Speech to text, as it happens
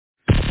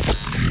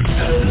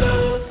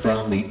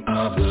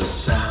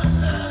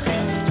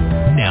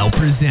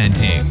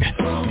presenting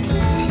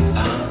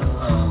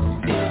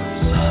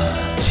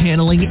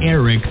Channeling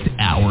Eric's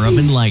Hour of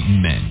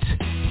Enlightenment.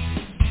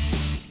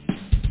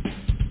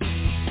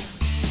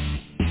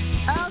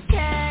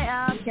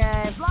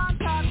 Okay. Blog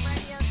Talk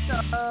Radio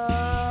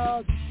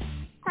Show.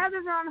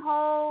 Heather's on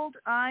hold.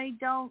 I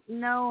don't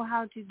know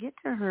how to get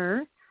to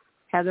her.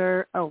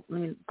 Heather, let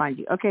me find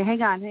you. Okay,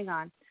 hang on.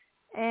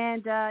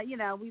 And,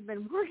 we've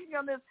been working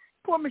on this.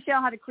 Poor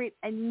Michelle had to create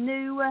a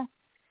new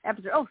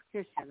episode. Oh,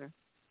 here's Heather.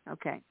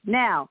 Okay,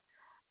 now.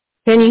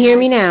 Can you hear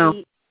me now?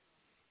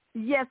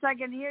 Yes, I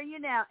can hear you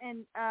now. And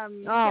oh,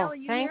 Michelle,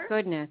 thank here?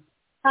 goodness.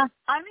 I'm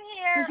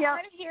here. Michelle?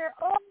 I'm here.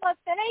 Oh,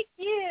 thank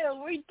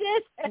you. We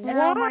did it.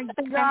 Oh, my God.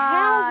 The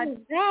hell is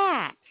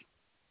that?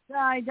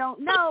 I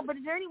don't know, but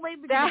is there any way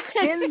we can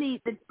extend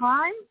the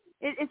time?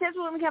 It says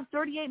we only have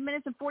 38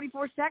 minutes and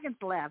 44 seconds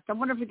left. I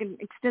wonder if we can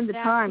extend the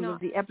time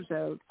of the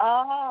episode.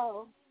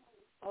 Oh,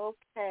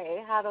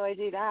 okay. How do I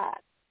do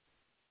that?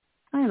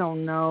 I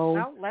don't know.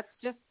 Well, let's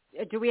just,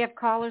 do we have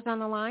callers on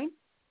the line?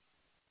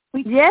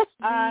 Yes,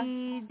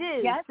 we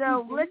do. Yes,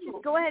 so we let's do.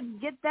 just go ahead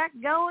and get that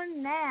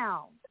going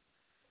now.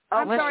 Oh,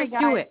 I'm let's sorry, just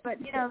guys, do it. but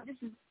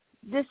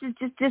this is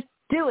just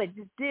do it.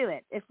 Just do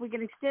it. If we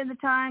can extend the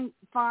time,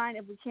 fine.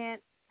 If we can't,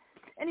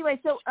 anyway.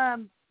 So I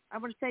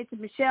want to say to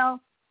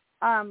Michelle,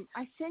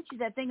 I sent you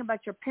that thing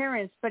about your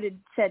parents, but it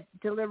said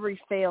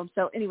delivery failed.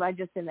 So anyway, I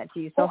just sent that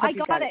to you. So I hope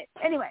you got it.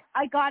 Anyway,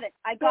 I got it.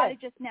 I got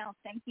it just now.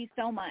 Thank you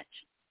so much.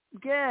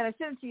 good. I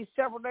sent it to you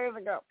several days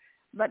ago.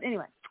 But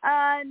anyway,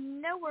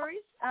 no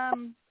worries.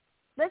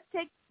 Let's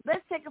take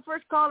a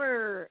first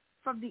caller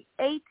from the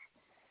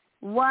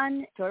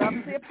 8-1. So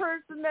obviously a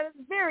person that is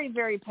very,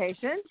 very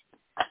patient.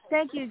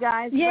 Thank you,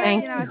 guys. Yeah.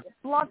 Thank you.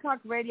 Blog Talk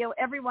Radio,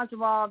 every once in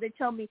a while, they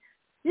tell me,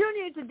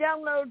 you need to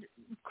download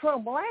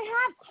Chrome. Well, I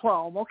have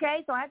Chrome,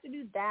 okay? So I have to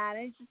do that.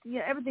 And it's just,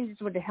 everything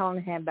just went to hell in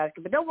a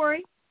handbasket. But don't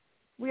worry.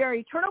 We are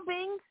eternal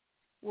beings.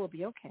 We'll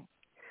be okay.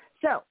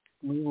 So,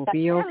 We will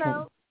be okay.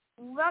 hello.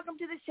 Welcome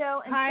to the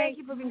show, and thank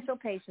you for being so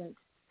patient.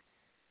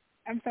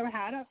 I'm so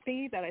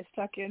happy that I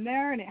stuck in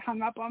there and it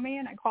hung up on me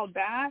and I called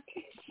back.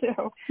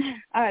 So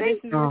this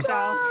is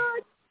Michelle.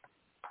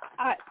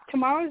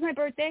 Tomorrow is my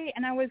birthday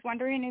and I was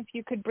wondering if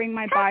you could bring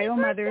my bio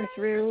mother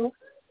through.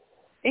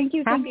 Thank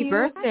you. Happy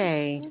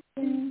birthday.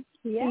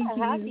 Yeah,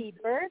 happy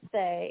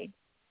birthday.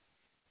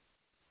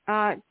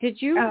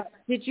 Did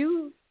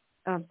you,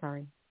 I'm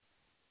sorry.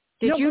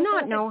 Did you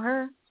not know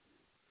her?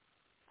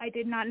 I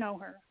did not know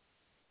her.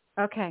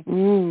 Okay.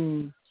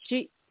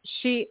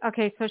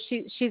 Okay, so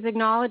she's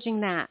acknowledging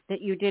that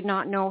you did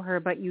not know her,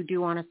 but you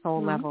do on a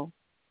soul level.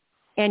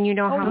 And you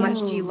know how much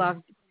she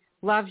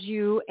loves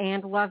you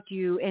and loved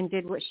you and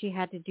did what she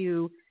had to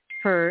do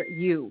for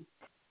you.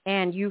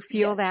 And you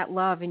feel that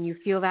love and you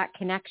feel that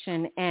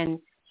connection, and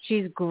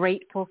she's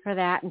grateful for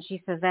that. And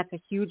she says, that's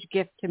a huge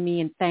gift to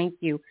me, and thank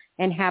you.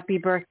 And happy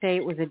birthday.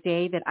 It was a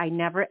day that I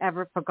never,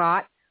 ever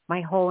forgot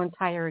my whole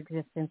entire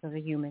existence as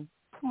a human.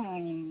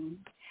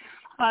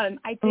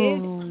 I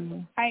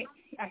did.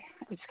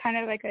 It's kind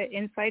of like an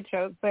inside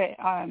joke, but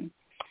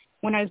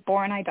when I was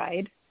born, I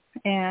died,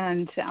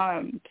 and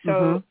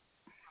so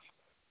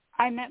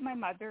I met my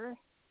mother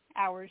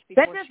hours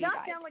before she died. That does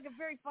not sound like a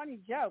very funny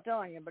joke,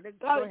 telling you, but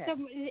go ahead.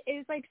 So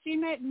it's like she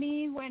met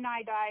me when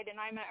I died, and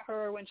I met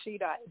her when she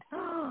died.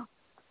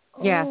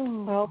 Yes.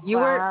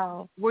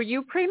 Wow. Were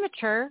you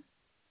premature?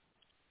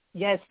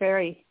 Yes,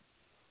 very.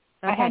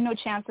 Okay. I had no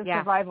chance of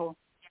survival.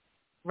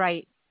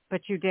 Right,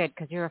 but you did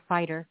because you're a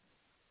fighter.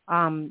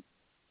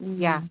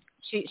 Yeah,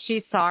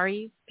 she's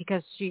sorry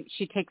because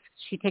she takes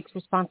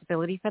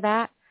responsibility for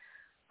that.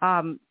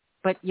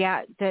 But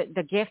yeah,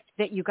 the gift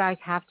that you guys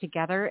have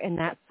together and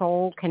that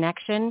soul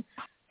connection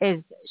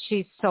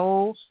she's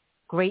so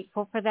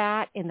grateful for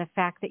that, and the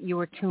fact that you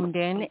were tuned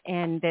in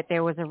and that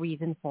there was a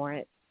reason for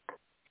it,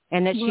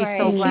 and that she's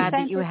so glad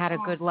that you had a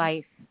good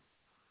life.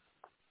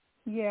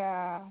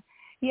 Yeah.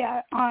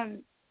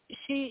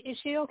 Is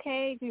she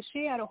okay? Because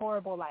she had a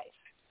horrible life.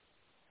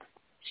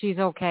 She's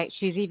okay.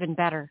 She's even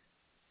better.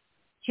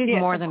 She's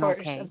more than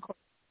okay. Of course.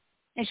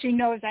 And she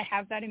knows I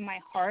have that in my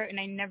heart, and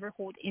I never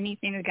hold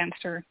anything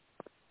against her.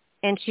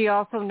 And she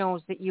also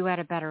knows that you had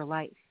a better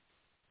life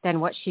than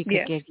what she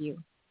could give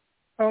you.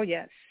 Oh,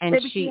 yes. And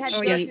she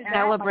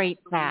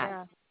celebrates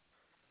that.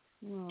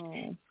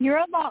 Yeah. You're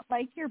a lot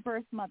like your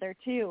birth mother,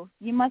 too.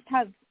 You must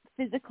have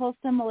physical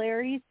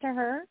similarities to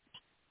her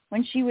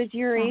when she was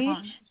your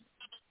age,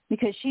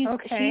 because she's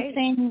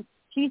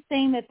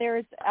saying that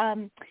there's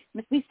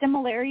must be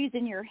similarities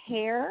in your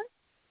hair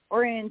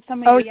or in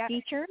some of your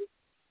features.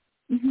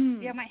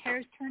 Mm-hmm. Yeah, my hair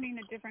is turning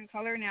a different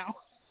color now.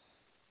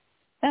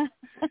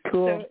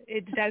 Cool. So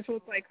it does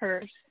look like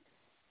hers.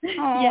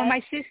 Oh,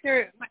 my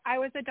sister, I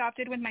was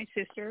adopted with my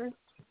sister,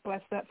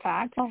 bless that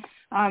fact,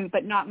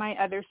 but not my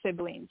other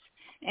siblings.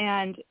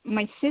 And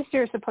my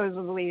sister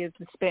supposedly is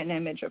the spitting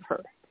image of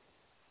her.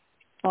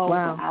 Oh,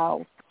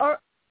 wow.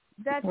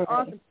 That's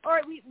awesome. All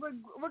right,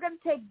 we're going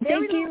to take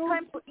very little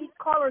time for each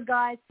caller,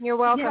 guys. You're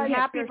welcome.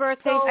 Happy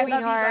birthday,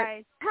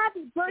 sweetheart.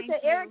 Happy birthday,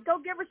 Eric. Go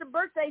give her some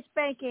birthday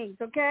spankings,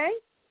 okay?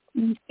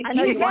 I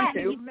know you want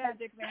He's to.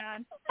 Magic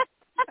Man.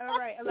 All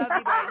right, I love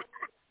you guys.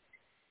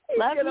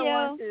 Love He's gonna you.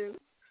 want to.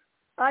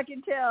 I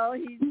can tell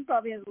he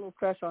probably has a little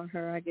crush on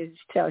her. I can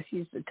just tell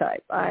she's the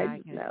type.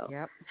 I know.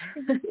 Yep.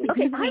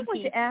 Okay, I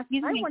want to ask.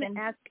 He's I want Megan.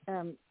 to ask.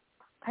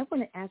 I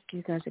want to ask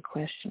you guys a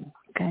question.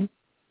 Okay.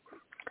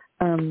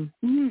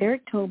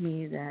 Eric told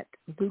me that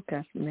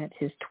Lucas met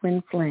his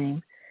twin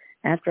flame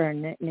after our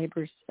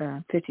neighbor's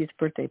 50th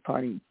birthday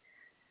party,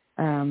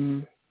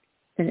 and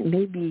it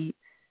may be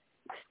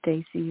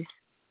Stacy's.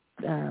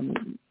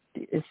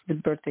 It's the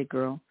birthday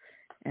girl.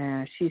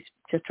 She's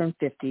just turned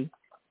 50.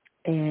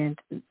 And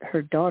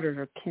her daughters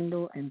are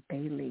Kendall and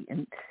Bailey.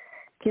 And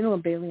Kendall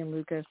and Bailey and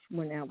Lucas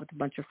went out with a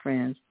bunch of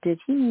friends. Did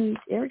he meet,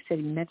 Eric said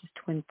he met his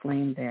twin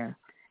flame there.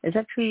 Is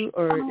that true,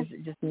 or is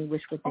it just me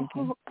wishful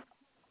thinking?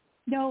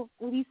 No,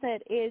 Lisa,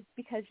 it is,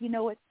 because you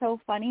know what's so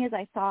funny is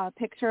I saw a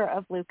picture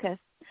of Lucas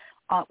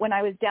when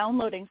I was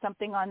downloading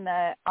something on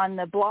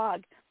the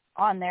blog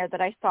on there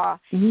that I saw,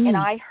 and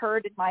I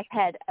heard in my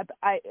head,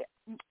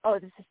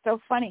 this is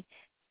so funny,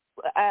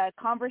 a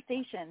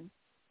conversation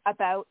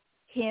about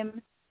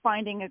him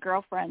finding a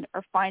girlfriend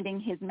or finding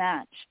his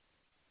match.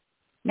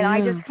 And I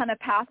just kind of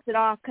passed it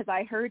off because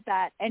I heard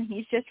that, and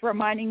he's just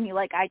reminding me,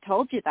 like, I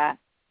told you that,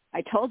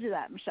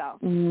 Michelle.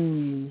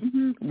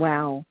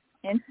 Wow.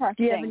 Interesting.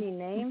 Do you have any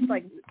names?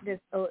 Like,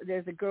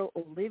 there's a girl,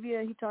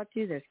 Olivia, he talked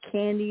to. There's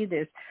Candy.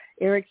 There's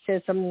Eric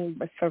says something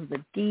that starts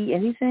with a D,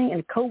 anything. And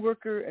a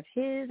coworker of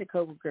his, a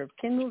coworker of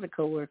Kendall's, a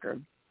coworker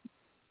of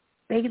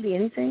Bailey,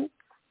 anything?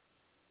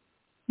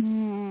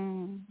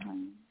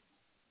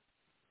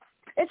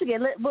 It's okay.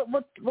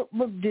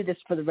 We'll do this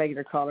for the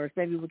regular callers.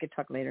 Maybe we could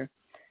talk later.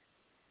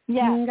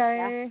 Yeah.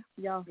 Okay.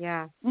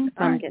 Yeah.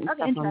 I'm getting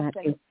okay. stuff on that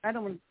too. I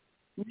don't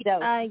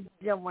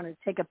want to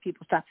take up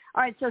people's time.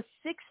 All right. So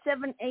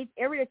 678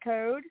 area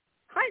code.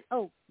 Hi.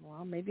 Oh,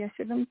 well, maybe I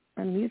should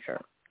unmute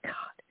her. God,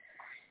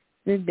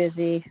 we're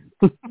busy.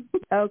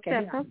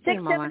 Okay.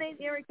 678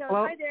 area code.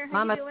 Hi there. How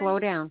Mama, you doing? slow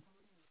down.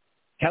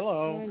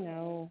 Hello. I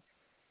know.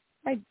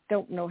 I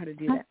don't know how to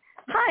do that.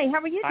 Hi. How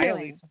are you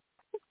doing?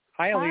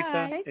 Hi, Elisa.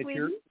 Hi,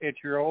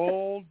 It's your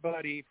old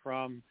buddy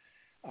from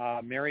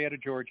Marietta,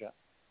 Georgia,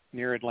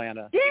 near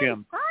Atlanta, Yes.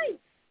 Jim.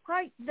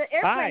 Hi. The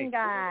airplane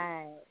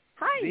guy.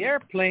 Hi. The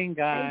airplane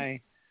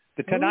guy,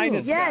 the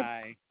tinnitus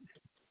guy.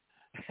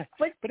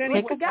 But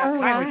anyway, what about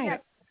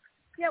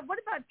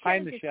tinnitus? Hi,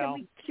 Michelle. Can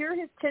we cure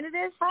his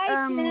tinnitus?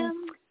 Hi,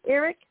 Tim.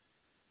 Eric,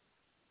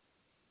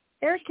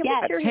 can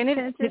we cure his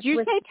tinnitus? Did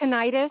you say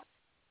tinnitus?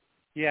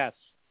 Yes.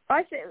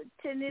 I say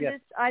tinnitus. Yes.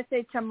 I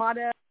say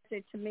tomato. I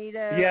say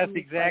tomato. Yes,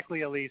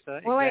 exactly,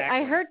 Elisa. Well, exactly.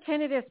 I heard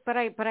tinnitus, but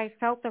I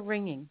felt the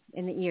ringing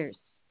in the ears,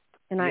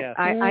 and Yes.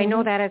 I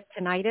know that as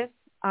tinnitus.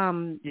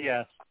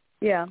 Yes.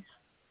 Yeah.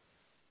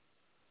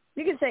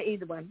 You can say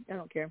either one. I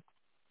don't care.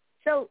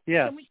 So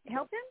Yes. can we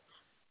help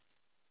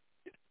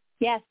him?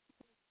 Yes.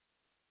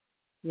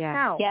 Yeah.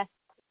 How? Yes.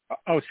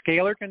 Oh,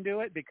 Scalar can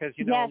do it because,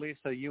 Yes.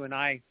 Lisa, you and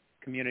I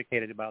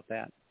communicated about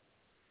that.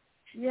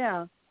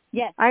 Yeah.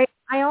 Yes. I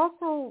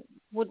also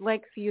would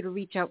like for you to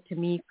reach out to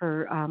me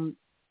for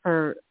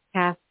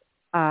past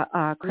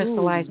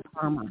crystallized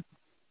trauma.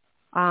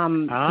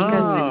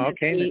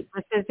 Because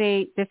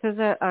this is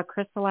a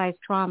crystallized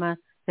trauma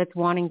that's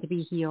wanting to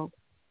be healed.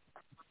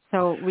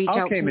 So reach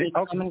out to me,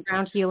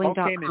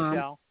 commongroundhealing.com. Okay,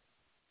 Michelle.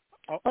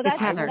 Well, that's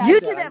Heather. You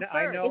did that first.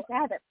 I know. It's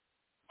Heather.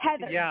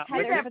 Heather. Yeah,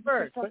 Heather you did that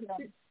first.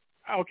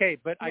 Okay,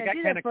 but I got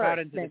do kind that of caught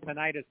first, into the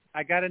tinnitus.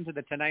 I got into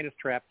the tinnitus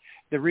trap.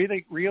 The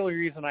real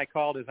reason I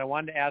called is I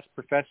wanted to ask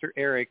Professor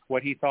Eric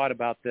what he thought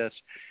about this.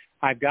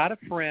 I've got a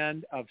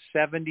friend of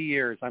 70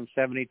 years. I'm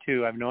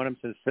 72. I've known him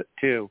since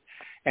 2.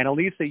 And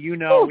Elisa,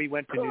 we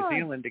went to New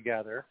Zealand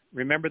together.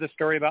 Remember the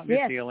story about New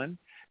Zealand?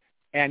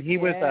 And he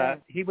was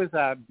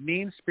a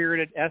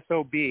mean-spirited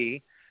SOB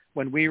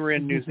when we were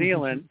in New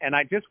Zealand. And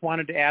I just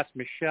wanted to ask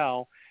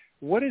Michelle,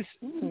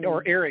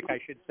 or Eric, I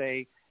should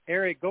say,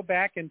 Eric, go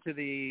back into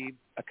the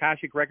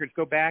Akashic Records,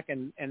 go back,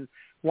 and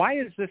why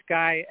is this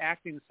guy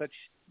acting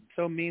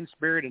so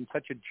mean-spirited and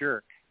such a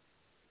jerk?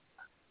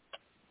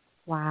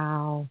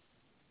 Wow.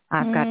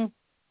 I've got,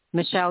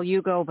 Michelle,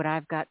 you go, but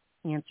I've got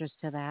answers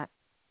to that.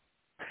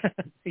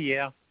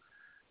 Yeah.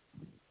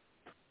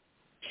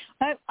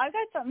 I've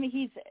got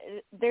something.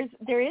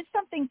 There is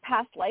something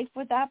past life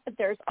with that, but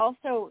there's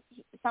also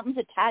something's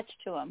attached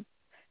to him.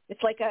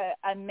 It's like a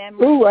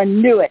memory. Ooh, I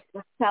knew it.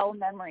 A cell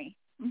memory.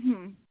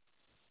 And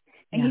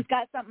he's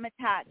got something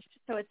attached.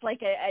 So it's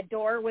like a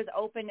door was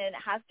open, and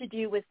it has to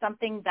do with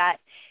something that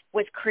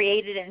was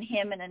created in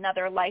him in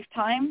another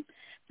lifetime.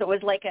 So it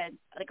was like a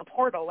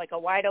portal, like a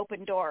wide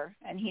open door,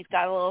 and he's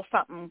got a little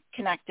something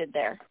connected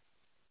there.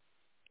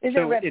 Is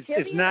So it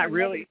reptilian it's not or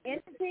really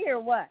entity or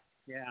what?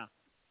 Yeah.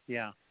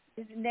 Yeah.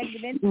 Is it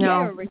negative entity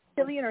No. or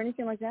reptilian or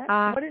anything like that?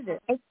 What is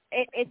it?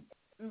 It's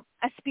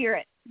a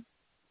spirit.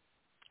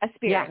 A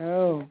spirit. Yeah.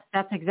 Oh.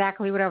 That's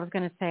exactly what I was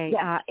going to say.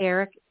 Yeah.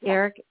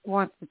 Eric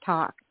wants to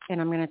talk, and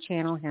I'm going to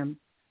channel him.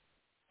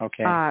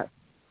 Okay.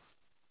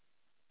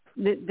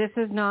 This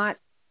is not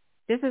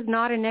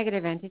a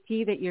negative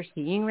entity that you're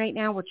seeing right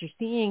now. What you're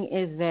seeing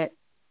is that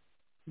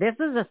This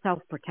is a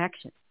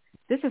self-protection.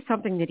 This is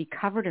something that he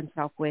covered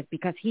himself with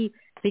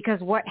because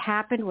what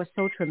happened was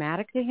so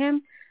traumatic to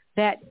him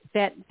that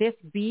this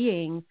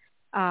being,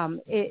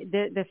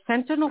 the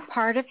sentinel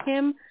part of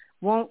him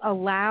won't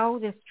allow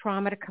this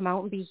trauma to come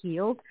out and be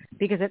healed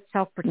because it's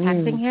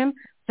self-protecting him.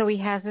 So he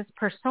has this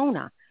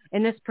persona.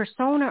 And this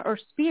persona or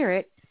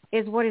spirit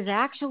is what is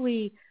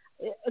actually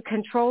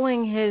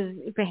controlling his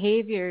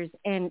behaviors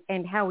and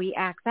how he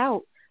acts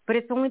out. But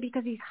it's only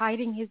because he's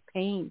hiding his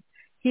pain.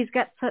 He's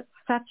got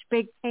such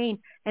big pain.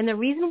 And the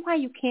reason why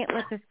you can't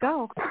let this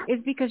go is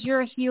because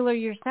you're a healer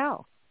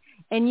yourself.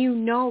 And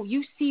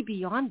you see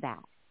beyond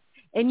that.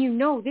 And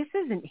this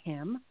isn't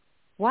him.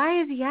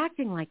 Why is he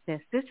acting like this?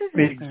 This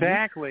isn't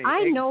exactly. him.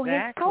 I know his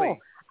soul.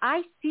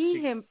 I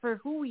see him for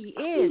who he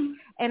is.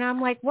 And I'm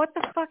like, what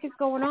the fuck is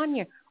going on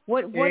here?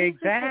 What is this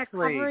that's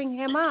covering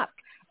him up?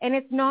 And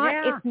it's not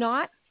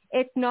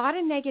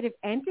a negative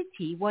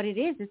entity. What it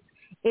is,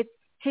 it's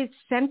his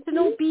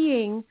sentinel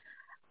being,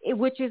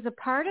 which is a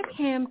part of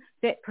him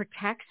that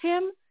protects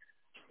him,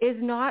 is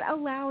not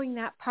allowing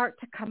that part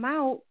to come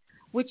out,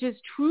 which is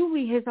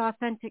truly his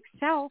authentic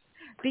self,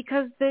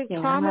 because the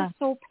trauma is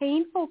so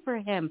painful for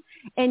him.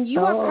 And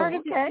you are part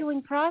of the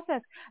healing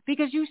process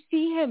because you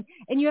see him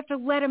and you have to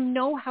let him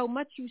know how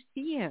much you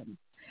see him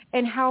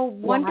and how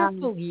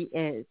wonderful he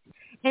is,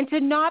 and to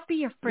not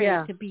be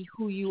afraid to be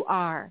who you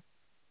are.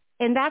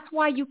 And that's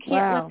why you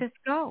can't let this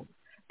go,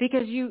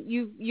 because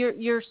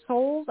your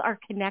souls are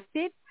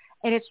connected,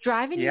 and it's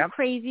driving you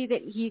crazy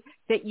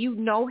that you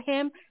know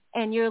him,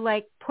 and you're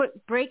like,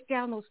 break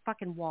down those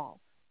fucking walls.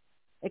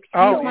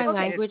 Excuse my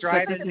language,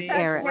 but this is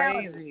Eric.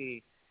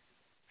 Crazy.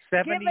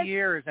 70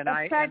 years, and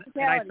I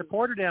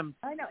supported him.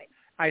 I know.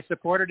 I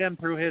supported him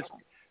through his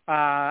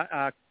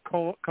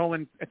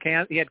colon.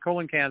 He had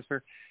colon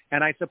cancer,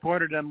 and I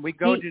supported him. We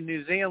go to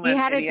New Zealand. He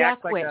had and a death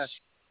wish.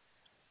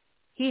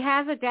 He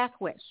has a death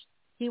wish.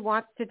 He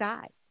wants to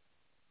die.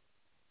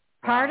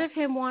 Part of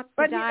him wants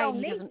to die, and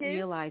he doesn't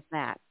realize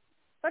that.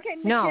 Okay,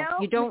 Michelle, no,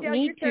 you don't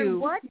need to.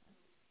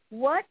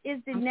 What is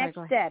the next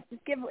step?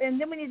 Just and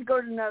then we need to go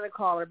to another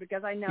caller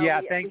because I know we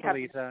have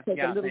Lisa. To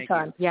take a little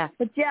time. Yeah.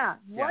 But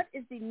what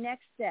is the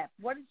next step?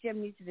 What does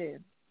Jim need to do?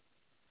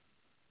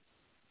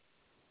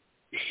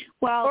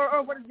 Well,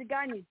 or what does the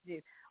guy need to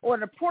do? Or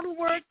the portal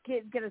work?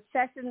 Get a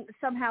session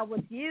somehow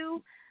with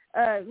you,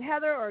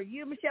 Heather, or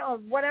you, Michelle, or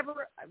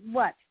whatever.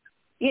 What?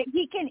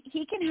 He can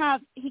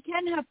have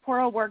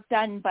portal work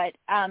done, but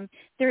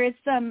there's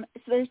some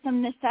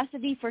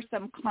necessity for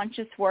some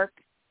conscious work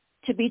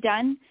to be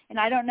done. And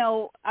I don't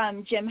know,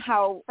 Jim,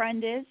 how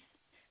friend is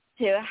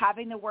to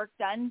having the work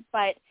done,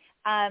 but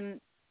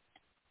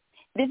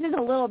this is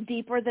a little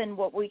deeper than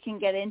what we can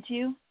get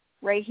into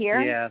right here.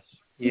 Yes,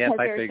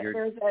 I figured.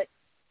 There's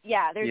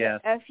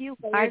a few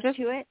layers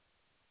to it.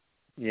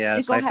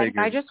 Yes, I figured.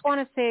 I just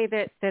want to say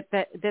that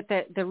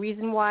the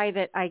reason why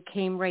that I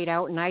came right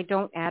out, and I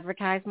don't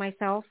advertise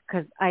myself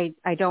because I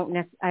don't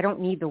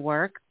need the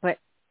work, but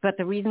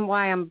the reason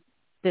why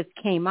this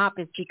came up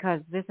is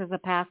because this is a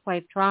past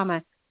life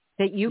trauma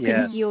that you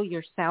can heal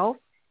yourself,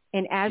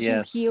 and as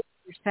you heal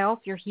yourself,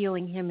 you're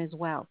healing him as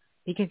well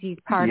because he's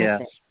part of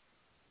this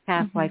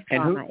past life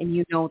trauma, and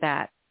you know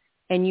that,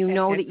 and you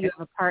know that you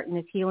have a part in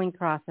this healing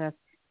process,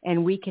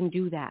 and we can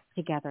do that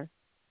together.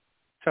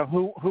 So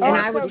who do you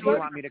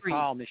want me to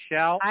call,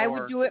 Michelle? I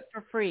would do it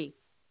for free.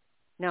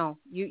 No,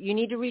 you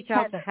need to reach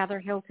out to Heather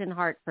Hilton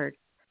Hartford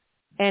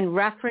and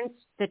reference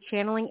the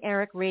Channeling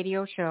Eric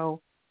radio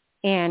show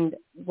and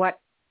what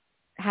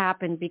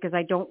happened, because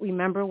I don't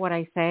remember what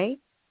I say,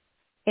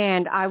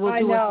 and I will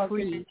do it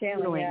free.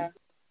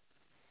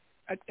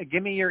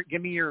 Give me your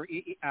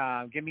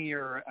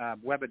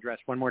web address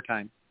one more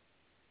time.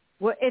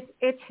 Well, it's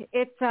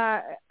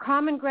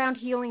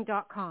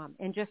commongroundhealing.com,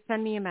 and just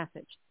send me a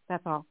message.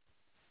 That's all.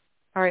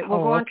 All right, we'll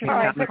go on to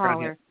the next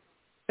caller.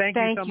 Thank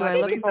you so much. I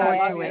look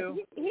forward to it.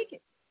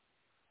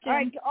 All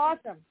right,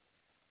 awesome.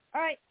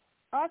 All right,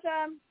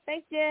 awesome.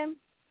 Thanks, Jim.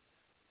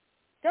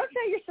 Don't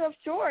sell yourself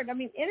short. I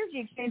mean,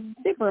 energy exchange is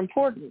super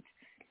important.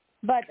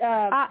 But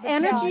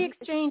energy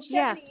exchange,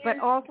 yes, but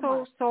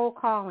also soul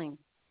calling.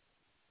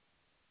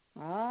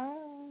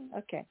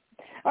 Okay.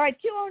 All right,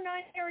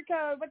 209 area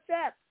code. What's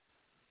up?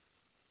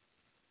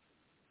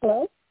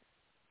 Hello.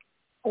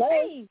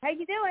 Hey, how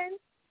you doing?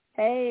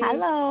 Hey.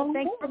 Hello.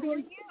 Thanks for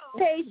being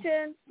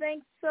patient.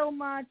 Thanks so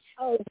much.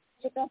 Oh,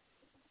 it's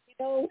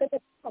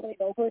probably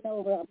over and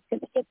over. I'm going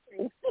to get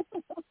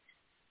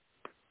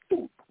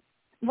through.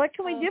 What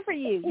can we do for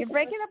you? You're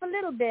breaking up a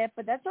little bit,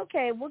 but that's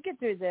okay. We'll get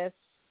through this.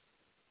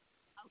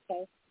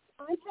 Okay.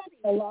 I'm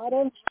having a lot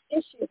of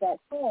issues at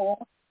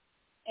home,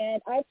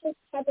 and I just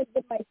haven't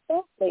been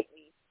myself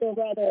lately. Feel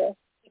rather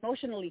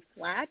emotionally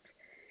flat,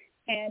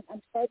 and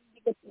I'm starting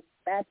to get these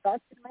bad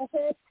thoughts in my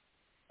head.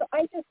 So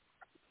I guess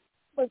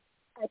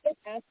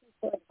asking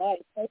for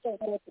advice. I don't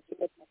know what to do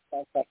with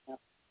myself right now.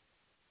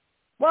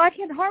 Well, I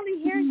can hardly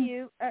hear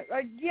you. Do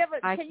you have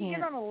can you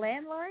get on a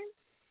landline?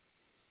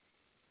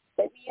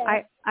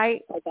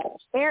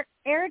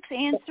 Eric's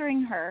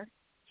answering her.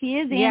 He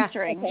is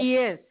answering. He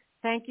is.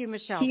 Thank you,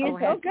 Michelle. He Go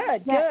is, ahead.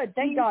 Good.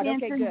 Thank God.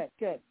 Okay,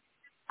 good.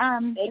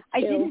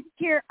 I didn't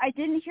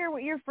hear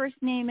what your first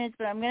name is,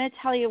 but I'm going to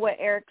tell you what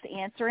Eric's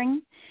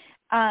answering.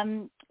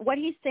 What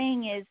he's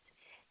saying is,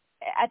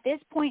 at this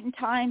point in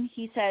time,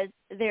 he says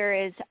there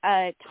is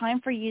a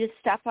time for you to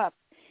step up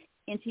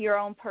into your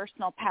own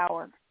personal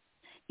power.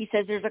 He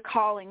says there's a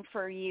calling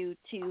for you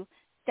to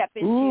step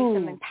into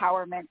some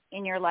empowerment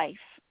in your life.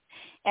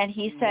 And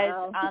he says,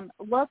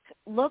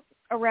 look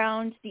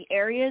around the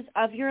areas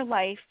of your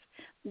life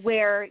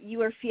where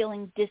you are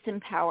feeling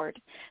disempowered,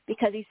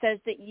 because he says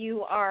that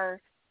you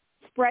are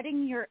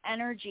spreading your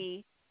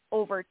energy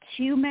over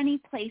too many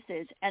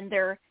places, and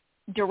they're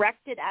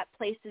directed at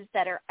places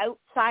that are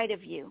outside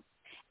of you,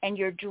 and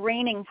you're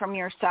draining from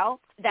yourself.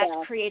 That's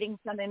creating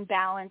some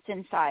imbalance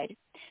inside.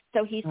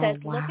 So he says,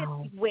 look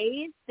at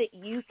ways that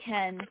you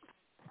can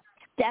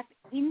step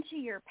into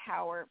your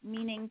power,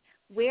 meaning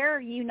where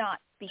are you not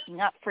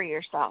speaking up for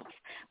yourself?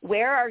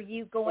 Where are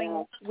you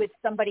going with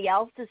somebody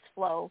else's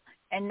flow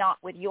and not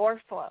with your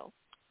flow?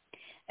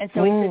 And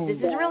so he says this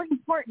is really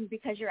important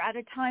because you're at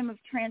a time of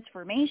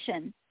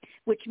transformation,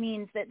 which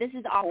means that this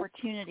is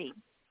opportunity.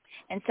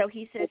 And so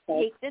he says,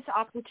 take this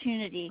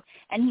opportunity,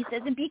 and he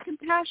says, and be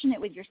compassionate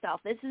with yourself.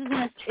 This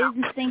isn't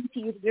saying to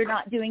you that you're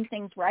not doing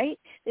things right.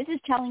 This is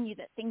telling you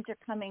that things are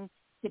coming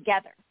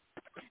together.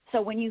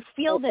 So when you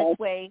feel this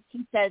way,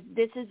 he says,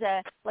 this is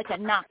like a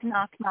knock,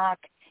 knock, knock.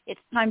 It's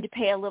time to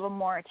pay a little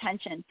more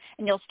attention.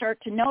 And you'll start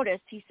to notice,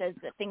 he says,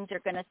 that things are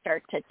going to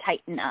start to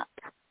tighten up.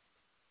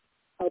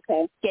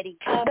 Okay.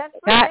 That's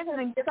really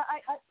interesting, because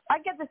I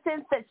get the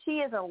sense that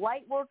she is a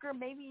light worker,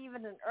 maybe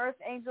even an earth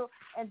angel,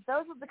 and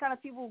those are the kind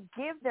of people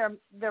who give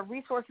their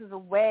resources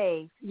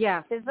away.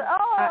 Yeah.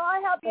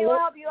 I'll help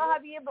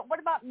you, but what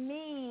about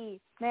me,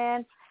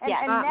 man? And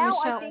now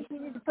Michelle, I think you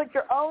need to put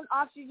your own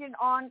oxygen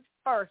on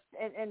first,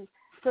 and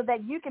so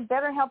that you can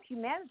better help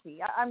humanity.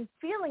 I'm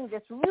feeling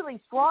this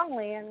really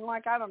strongly, and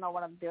I don't know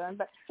what I'm doing,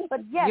 but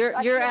yes.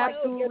 You're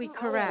absolutely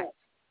correct.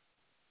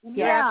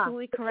 You're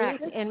absolutely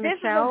correct. And this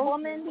Michelle, is a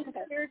woman who's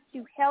here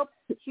to help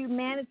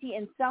humanity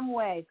in some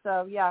way.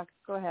 So,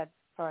 go ahead.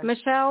 Sorry.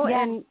 Michelle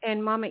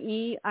and Mama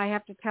E, I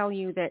have to tell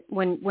you that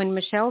when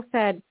Michelle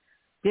said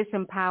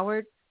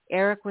disempowered,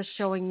 Eric was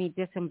showing me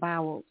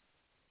disemboweled.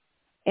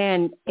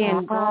 And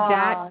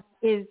that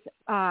is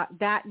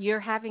that you're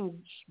having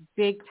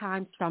big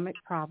time stomach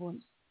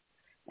problems.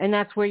 And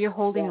that's where you're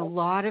holding a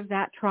lot of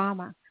that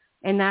trauma.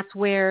 And that's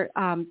where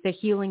the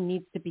healing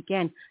needs to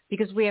begin,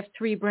 because we have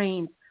 3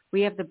 brains. We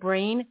have the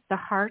brain, the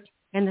heart,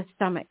 and the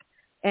stomach.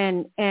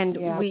 And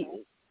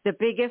the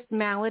biggest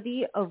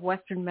malady of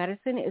Western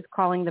medicine is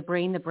calling the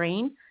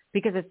brain,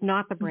 because it's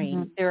not the brain.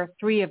 Mm-hmm. There are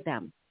 3 of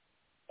them.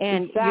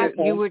 And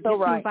you were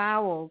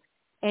disemboweled,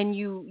 and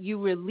you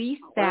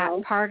released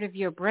that part of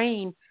your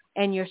brain,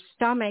 and your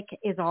stomach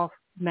is all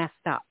messed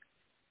up.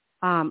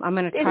 I'm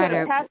going to try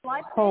to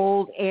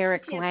hold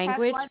Eric's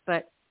language,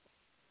 but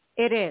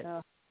it is.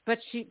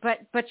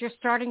 But you're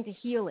starting to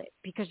heal it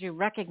because you're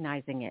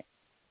recognizing it.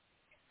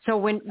 So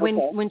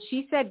when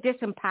she said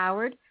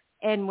disempowered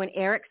and when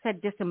Eric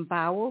said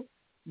disemboweled,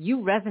 you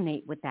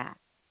resonate with that.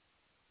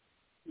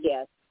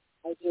 Yes,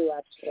 I do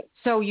actually.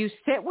 So you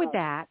sit with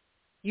that,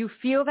 you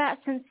feel that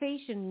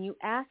sensation, you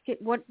ask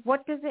it, what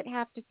does it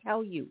have to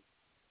tell you?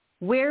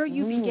 Where are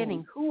you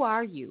beginning? Who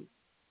are you?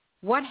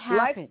 What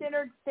happened?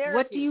 Life-centered therapy.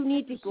 What do you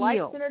need to heal?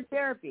 Life-centered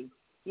therapy.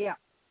 Yeah.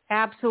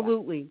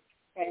 Absolutely.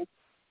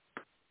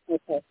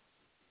 Okay.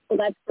 Well,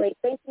 that's great.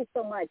 Thank you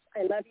so much.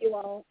 I love you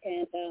all,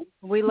 and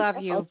we love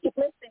you. I'll keep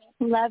listening.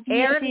 Love you.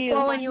 Eric's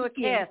blowing you a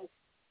kiss.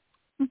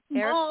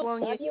 Eric's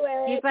blowing you. You,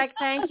 Eric. He's like,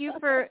 thank you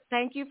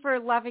for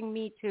loving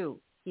me too.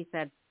 He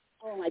said.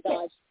 Oh my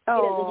gosh. He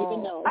doesn't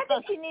even know. I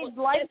think she needs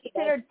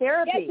life-centered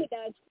therapy. Yes, he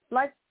does.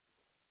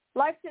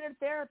 Life-centered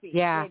therapy.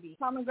 Yeah. Maybe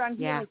common ground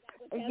healing.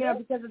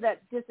 Because of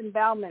that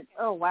disembowelment.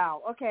 Oh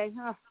wow. Okay.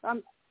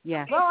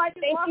 Yeah. Well, I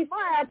just lost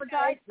my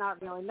appetite. Not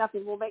really.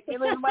 Nothing will make me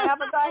lose my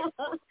appetite.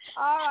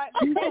 All right.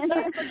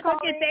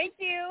 Okay, thank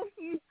you.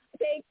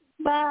 Thanks.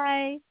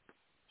 Bye.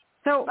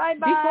 So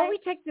Bye-bye. Before we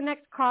take the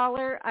next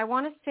caller, I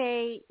want to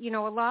say, a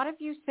lot of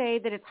you say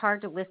that it's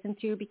hard to listen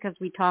to because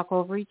we talk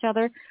over each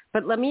other.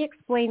 But let me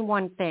explain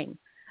one thing.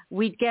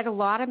 We get a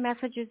lot of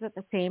messages at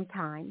the same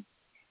time.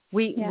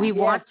 We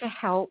want to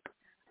help.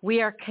 We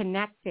are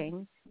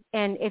connecting.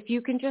 And if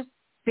you can just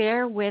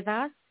bear with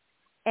us,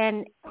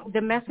 and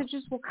the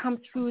messages will come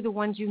through the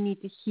ones you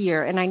need to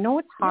hear. And I know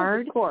it's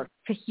hard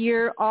to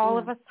hear all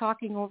of us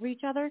talking over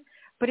each other,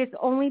 but it's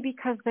only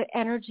because the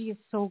energy is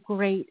so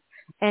great.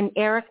 And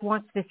Eric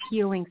wants this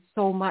healing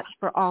so much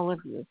for all of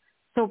you.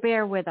 So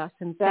bear with us,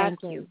 and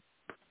thank you.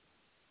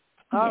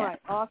 All right.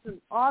 Awesome.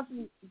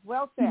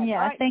 Well said. Yeah,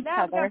 all right, thanks,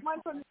 now Heather. We've got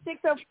one from the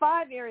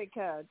 605 area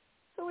code.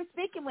 Who are we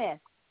speaking with?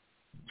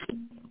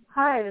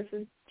 Hi, this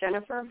is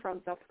Jennifer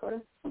from South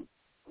Dakota.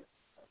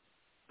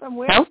 From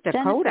where? South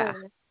Dakota.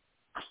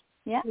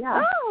 Yeah.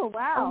 Oh,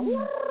 wow.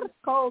 It's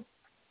cold.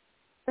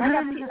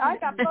 I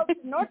got folks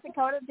in North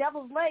Dakota,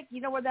 Devil's Lake.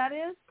 You know where that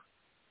is?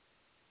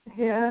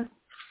 Yeah.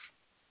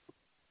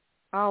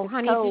 Oh,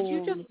 honey, did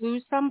you just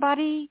lose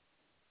somebody?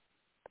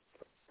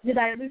 Did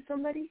I lose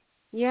somebody?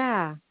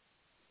 Yeah.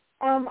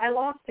 I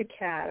lost a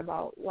cat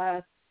about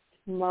last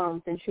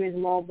month, and she was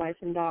mauled by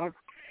some dogs.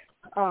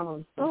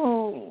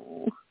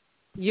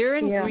 You're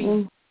in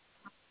grief.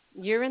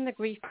 You're in the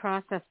grief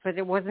process, but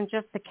it wasn't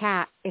just the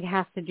cat. It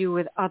has to do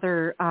with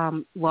other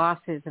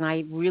losses, and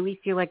I really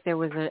feel like there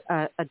was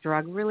a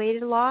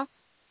drug-related loss,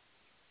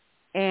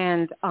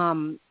 and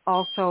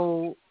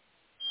also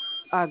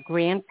a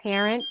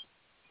grandparent,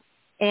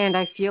 and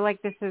I feel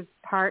like this is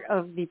part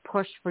of the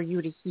push for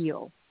you to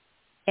heal.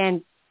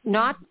 And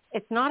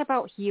it's not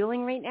about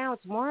healing right now.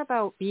 It's more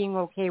about being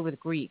okay with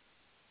grief.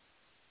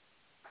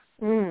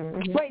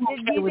 Mm-hmm. Wait, did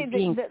you think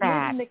losing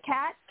the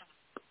cat?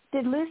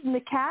 Did losing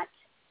the cat?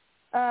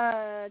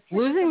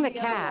 Losing the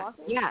cat,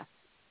 yes.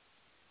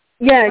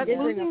 Yeah, but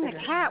losing the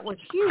cat was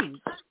huge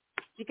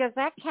because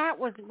that cat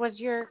was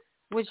your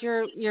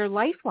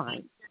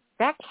lifeline.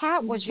 That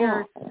cat was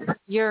your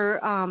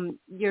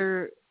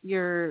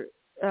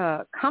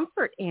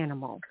comfort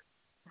animal.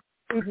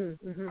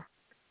 Mm-hmm, mm-hmm.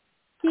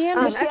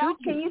 Michelle,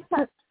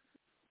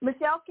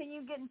 can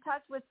you get in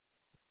touch with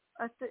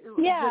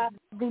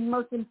the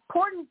most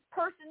important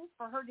person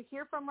for her to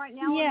hear from right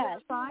now on the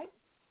other side?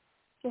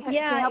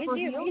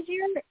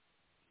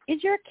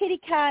 Is your kitty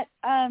cat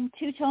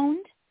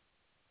two-toned?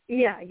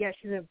 Yeah,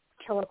 she's a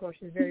calico.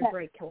 She's very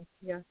bright calico.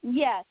 Yeah.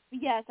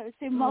 Yes, I would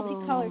say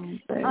multicolored.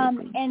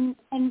 And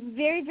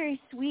very,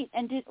 very sweet.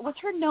 And was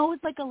her nose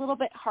like a little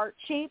bit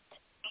heart-shaped?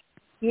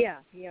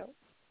 Yeah.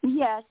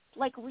 Yes,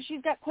 like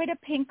she's got quite a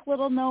pink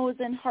little nose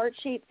and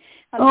heart-shaped.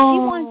 She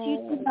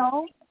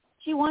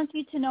wants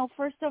you to know,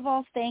 first of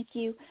all, thank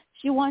you.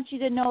 She wants you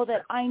to know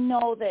that I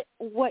know that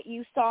what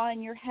you saw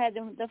in your head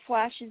and the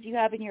flashes you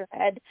have in your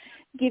head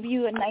give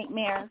you a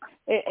nightmare.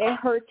 It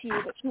hurts you,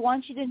 but she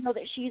wants you to know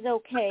that she's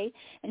okay,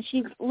 and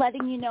she's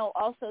letting you know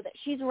also that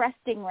she's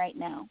resting right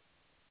now.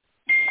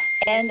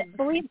 And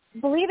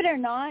believe it or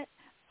not,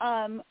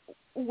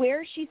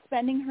 where she's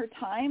spending her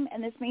time,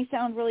 and this may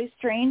sound really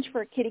strange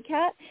for a kitty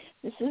cat,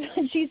 this is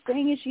what she's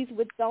saying is she's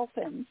with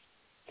dolphins.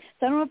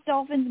 So I don't know if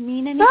dolphins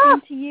mean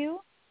anything to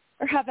you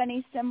or have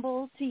any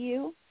symbol to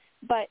you,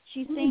 but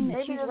she's saying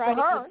that she's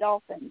riding with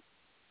dolphins.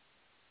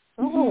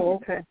 Oh,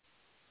 okay.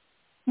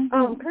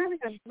 Currently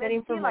I'm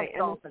studying for my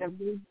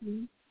MSW,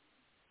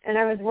 and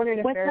I was wondering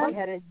if Eric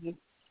had any.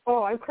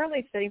 I'm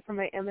currently studying for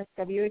my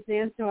MSW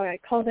exam, so I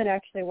called it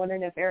actually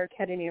wondering if Eric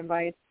had any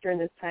advice during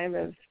this time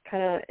of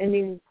kind of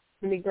ending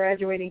me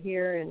graduating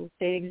here and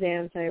state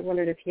exams. I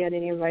wondered if he had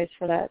any advice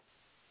for that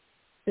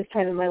this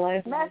time in my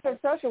life. Master of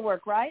Social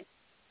Work, right?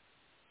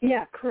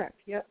 Yeah, correct.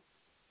 Yep.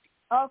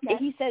 Okay.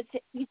 He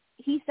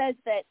says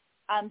that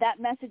that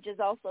message is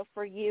also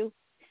for you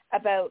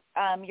about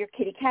your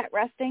kitty cat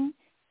resting.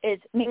 Is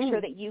make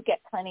sure that you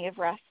get plenty of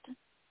rest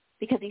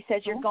because he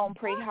says you're going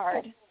pretty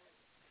hard.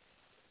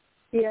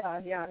 Yeah,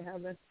 I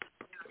have it.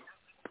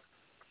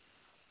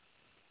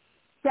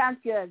 Sounds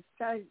good.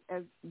 So,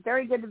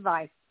 very good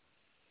advice.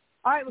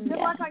 All right, well, good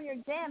luck on your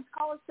exams.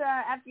 Call us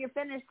after you're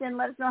finished and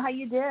let us know how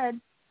you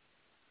did.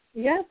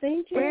 Yeah,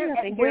 thank you.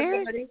 Thank you,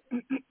 everybody.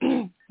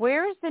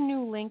 Where is the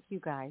new link, you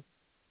guys?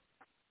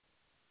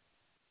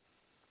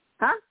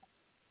 Huh?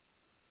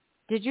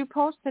 Did you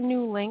post the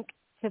new link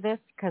to this?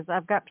 Because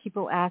I've got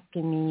people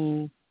asking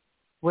me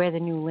where the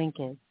new link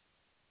is.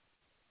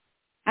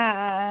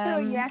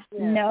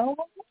 No.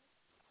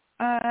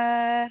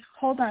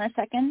 Hold on a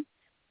second.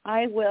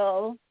 I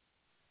will.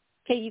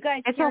 Okay, you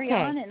guys carry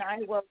on, and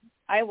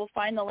I will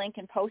find the link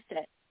and post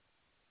it.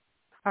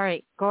 All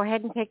right, go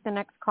ahead and take the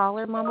next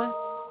caller, Mama.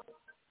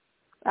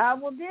 I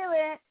will do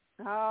it.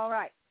 All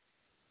right.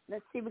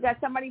 Let's see. We got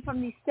somebody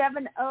from the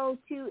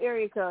 702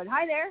 area code.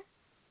 Hi there.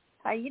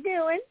 How you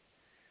doing?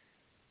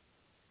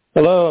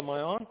 Hello, am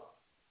I on?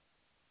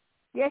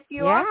 Yes,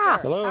 you are.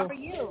 Sir. Hello. How are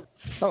you?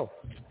 Oh,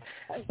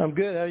 I'm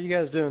good. How are you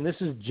guys doing? This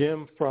is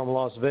Jim from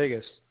Las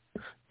Vegas.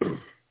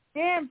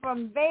 Jim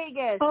from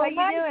Vegas. How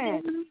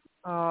you doing?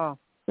 Oh.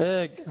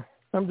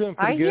 I'm doing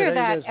pretty good. I hear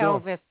that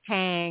Elvis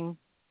tang.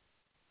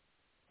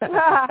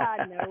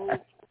 No.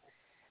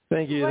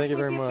 Thank you. Thank you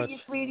very much. For you,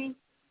 sweetie?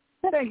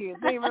 Thank you.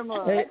 Thank you very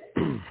much. Hey,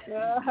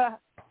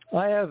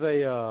 I have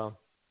a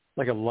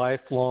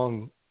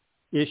lifelong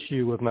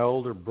issue with my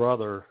older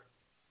brother,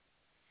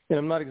 and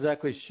I'm not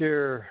exactly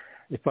sure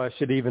if I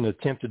should even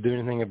attempt to do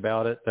anything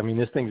about it. I mean,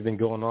 this thing's been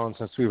going on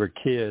since we were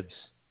kids.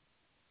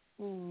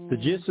 The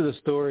gist of the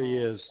story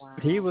is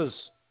he was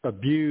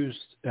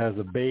abused as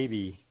a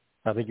baby.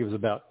 I think he was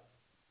about,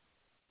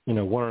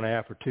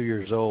 1.5 or 2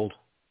 years old.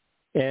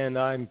 And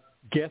I'm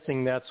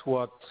guessing that's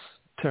what's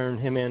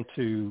turned him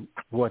into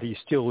what he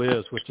still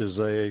is, which is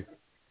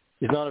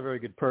he's not a very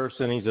good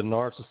person. He's a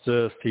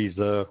narcissist. He's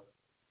a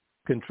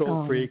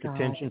control freak,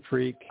 attention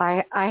freak.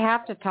 I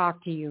have to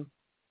talk to you.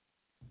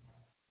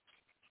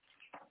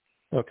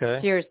 Okay.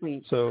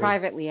 Seriously,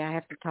 privately, I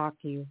have to talk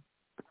to you.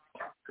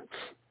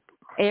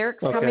 Eric's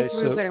coming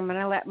through, but I'm going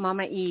to let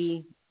Mama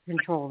E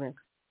control this.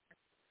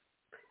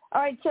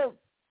 All right, so,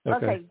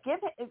 give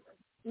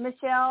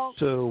Michelle.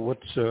 So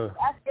what's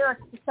ask Eric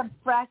some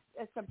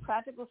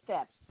practical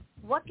steps.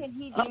 What can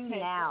he do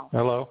now?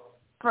 Hello.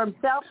 for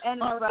himself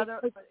and his brother,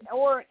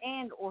 or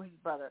his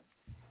brother.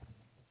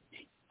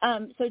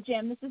 So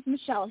Jim, this is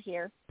Michelle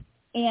here.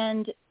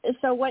 And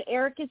so what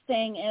Eric is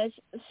saying is,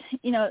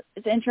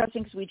 it's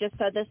interesting because we just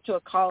said this to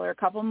a caller a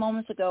couple of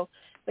moments ago,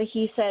 but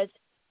he says,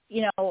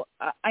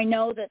 I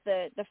know that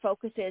the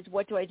focus is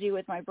what do I do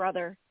with my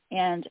brother,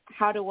 and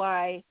do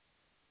I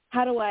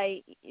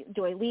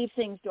leave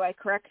things, do I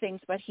correct things?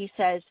 But he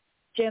says,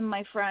 Jim,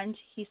 my friend,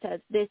 he says,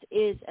 this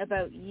is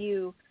about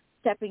you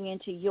stepping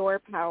into your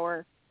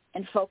power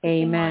and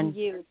focusing on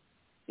you,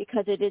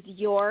 because it is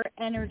your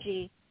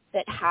energy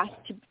that has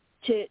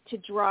to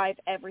drive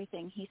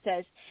everything. He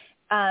says,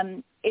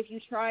 if you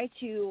try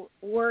to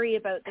worry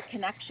about the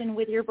connection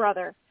with your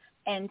brother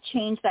and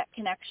change that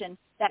connection,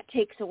 that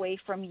takes away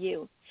from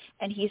you.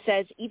 And he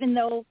says, even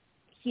though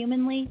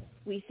humanly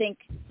we think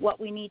what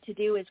we need to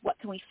do is what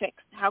can we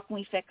fix? How can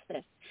we fix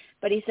this?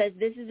 But he says,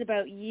 this is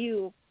about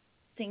you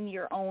seeing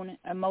your own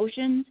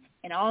emotions,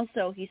 and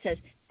also, he says,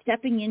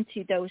 stepping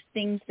into those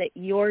things that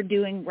you're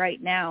doing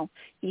right now.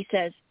 He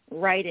says,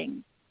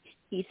 writing.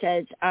 He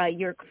says,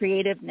 your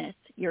creativeness,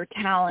 your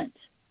talent,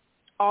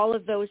 all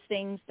of those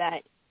things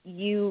that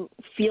you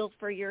feel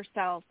for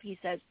yourself. He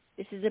says,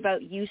 this is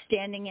about you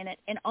standing in it.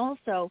 And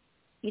also,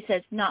 he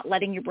says, not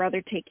letting your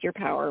brother take your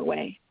power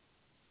away.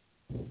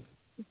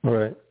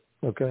 Right.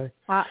 Okay.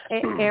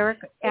 Eric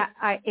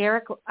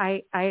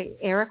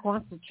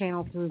wants to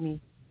channel through me.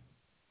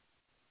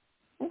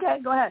 Okay,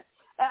 go ahead.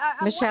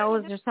 Michelle,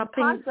 is there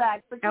something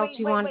else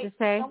you wanted to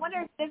say? I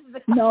wonder if this is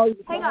a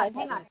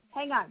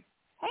hang on.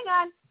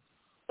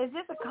 Is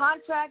this a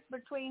contract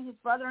between his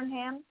brother and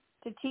him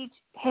to teach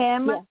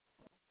him,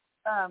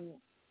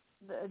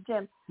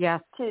 Jim?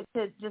 Yes. To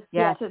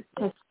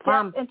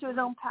step into his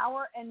own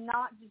power and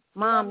not just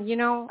Mom,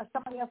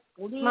 somebody else.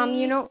 Mom,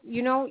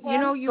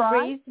 you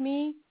raised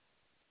me.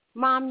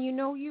 Mom,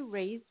 you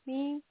raised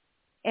me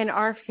and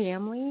our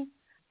family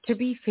to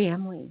be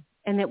family,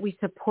 and that we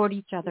support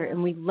each other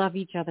and we love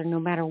each other no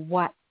matter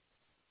what.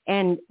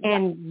 And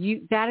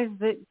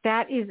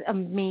that is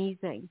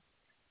amazing.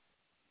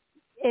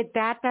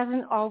 That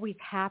doesn't always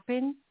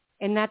happen,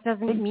 and that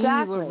doesn't mean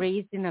you were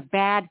raised in a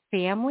bad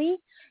family.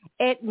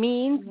 It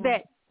means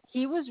that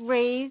he was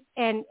raised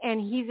and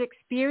he's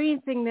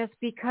experiencing this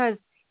because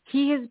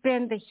he has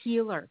been the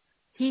healer.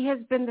 He has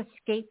been the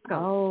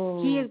scapegoat.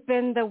 Oh. He has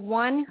been the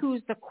one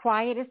who's the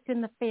quietest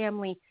in the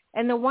family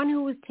and the one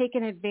who was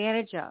taken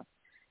advantage of.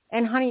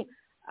 And honey,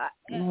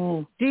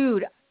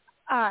 dude,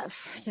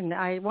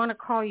 I want to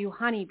call you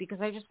honey because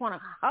I just want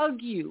to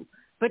hug you.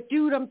 But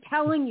dude, I'm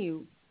telling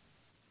you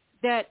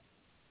that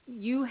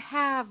you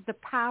have the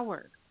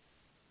power.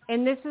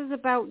 And this is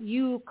about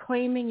you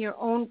claiming your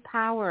own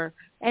power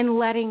and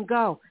letting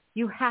go.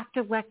 You have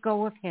to let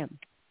go of him.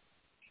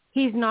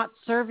 He's not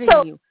serving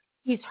you.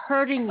 He's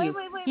hurting you.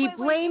 He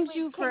blames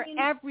you for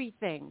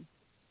everything.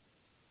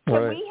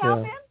 Can we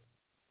help him?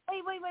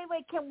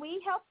 Wait. Can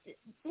we help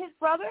his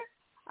brother?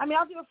 I mean,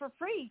 I'll do it for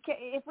free.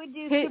 If we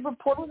do super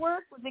portal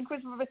work within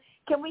Christmas,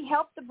 can we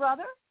help the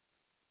brother?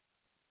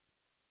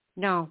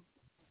 No.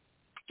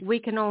 We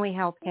can only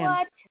help him.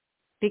 What?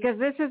 Because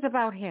this is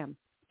about him.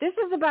 This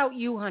is about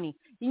you, honey.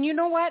 And you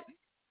know what?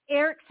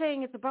 Eric's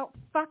saying it's about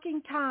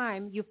fucking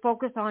time you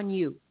focus on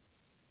you.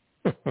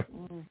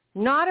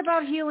 Not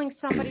about healing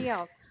somebody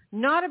else.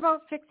 Not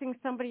about fixing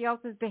somebody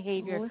else's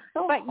behavior.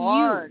 But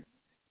hard.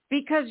 You.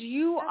 Because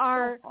you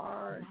are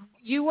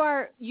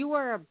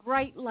a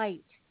bright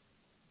light.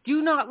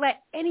 Do not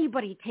let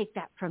anybody take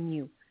that from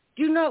you.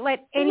 Do not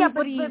let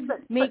anybody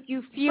make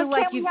you feel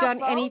like you've done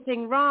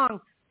anything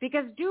wrong.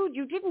 Because, dude,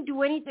 you didn't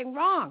do anything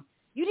wrong.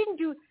 You didn't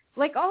do,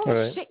 all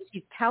the shit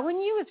he's telling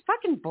you is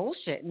fucking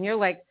bullshit. And you're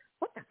like,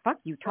 what the fuck are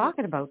you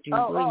talking about, dude?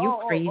 Are you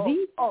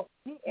crazy?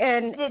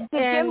 And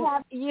Jim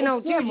have, you know,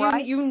 dude,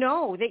 right? you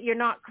know that you're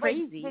not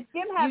crazy. Did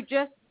Jim have,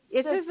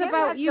 this is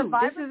about you.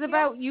 This is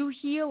about you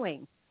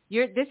healing.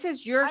 This is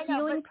your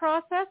healing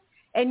process,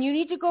 and you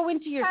need to go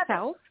into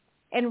yourself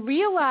and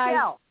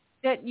realize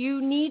that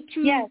you need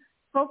to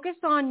focus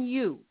on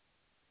you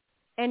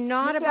and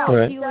not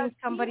about healing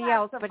somebody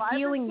else, but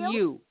healing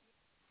you.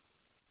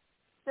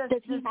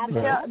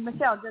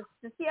 Michelle,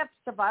 does he have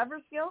survivor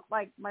skills?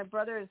 Like, my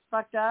brother is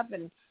fucked up,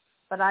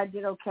 but I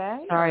did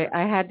okay. Sorry,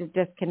 I had to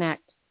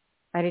disconnect.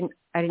 I didn't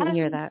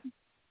hear that.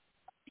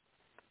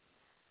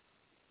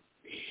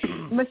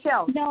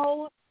 Michelle.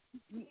 No,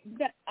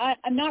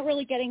 I'm not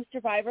really getting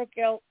survivor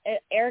guilt.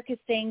 Eric is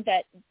saying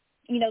that,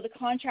 you know, the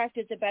contract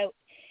is about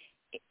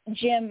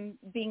Jim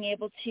being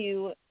able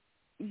to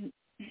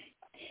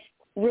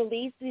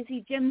release.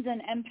 See, Jim's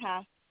an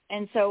empath.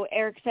 And so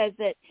Eric says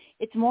that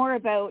it's more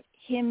about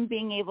him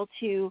being able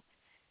to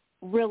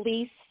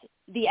release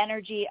the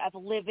energy of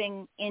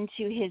living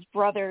into his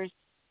brother's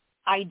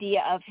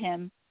idea of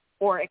him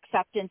or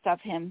acceptance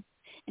of him.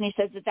 And he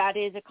says that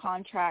is a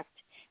contract.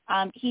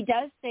 He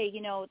does say,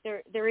 you know,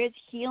 there is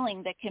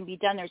healing that can be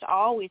done. There's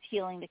always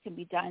healing that can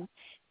be done.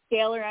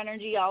 Scalar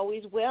energy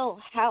always will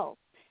help.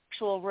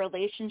 Actual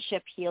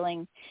relationship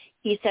healing.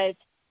 He says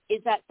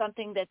is that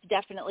something that's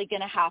definitely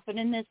going to happen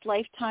in this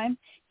lifetime?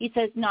 He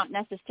says not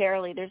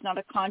necessarily. There's not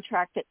a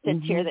contract that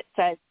sits here that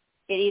says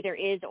it either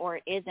is or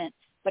it isn't.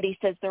 But he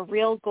says the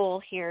real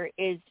goal here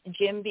is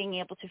Jim being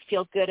able to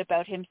feel good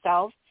about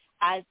himself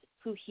as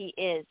who he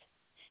is,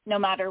 no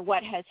matter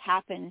what has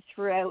happened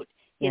throughout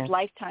his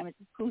lifetime. It's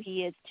who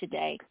he is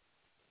today.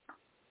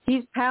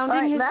 He's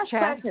pounding his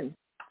chest. Question.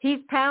 He's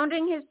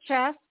pounding his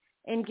chest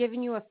and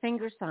giving you a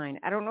finger sign.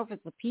 I don't know if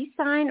it's a peace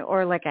sign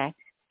or like a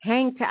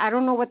I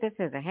don't know what this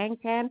is, a hang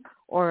ten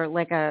or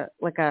like a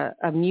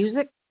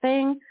music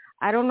thing.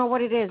 I don't know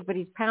what it is, but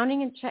he's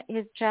pounding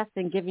his chest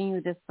and giving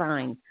you this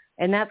sign,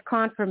 and that's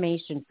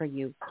confirmation for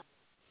you.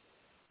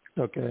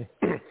 Okay.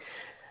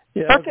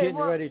 Yeah, I was getting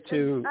ready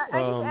to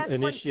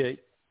initiate.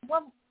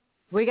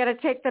 We got to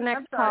take the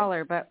next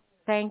caller, but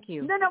thank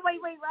you. No, wait.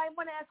 I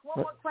want to ask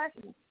one more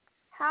question.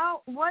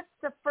 What's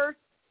the first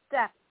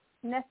step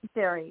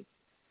necessary,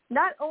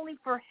 not only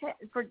for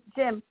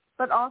Jim,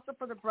 but also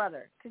for the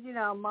brother? Because,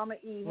 Mama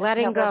E.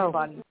 Letting go.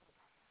 Everybody.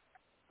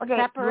 Okay,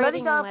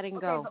 separating and letting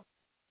go.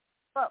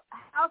 But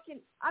I'm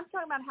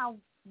talking about how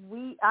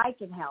I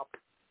can help.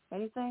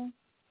 Anything?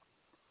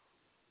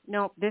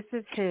 No, this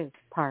is his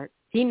part.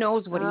 He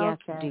knows what he has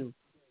to do.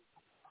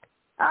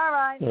 All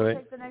right, we'll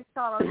take the next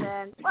caller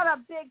then. What a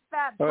big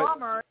fat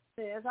bummer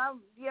it is.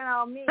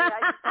 Me.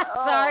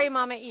 Sorry,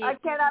 Mama E. I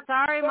cannot.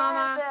 Sorry,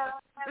 Mama.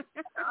 Oh,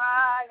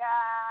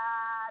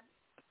 God.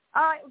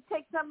 All right, we'll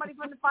take somebody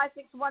from the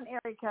 561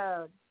 area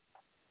code.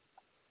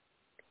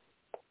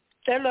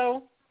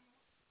 Hello.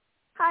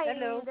 Hi,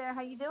 Hello. there.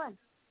 How you doing?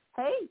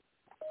 Hey,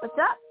 what's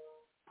up?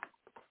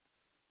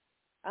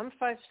 I'm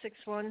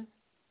 561.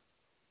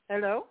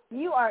 Hello.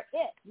 You are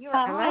it. You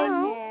are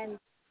man.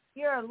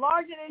 You're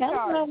large and in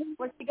charge.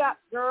 What you got,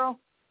 girl?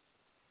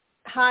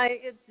 Hi,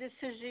 this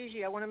is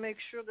Gigi. I want to make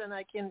sure that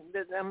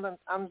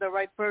I'm the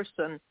right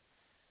person.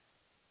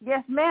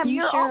 Yes, ma'am.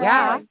 You sure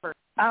yeah. are.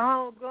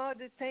 Oh God,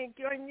 thank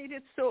you. I need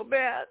it so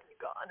bad.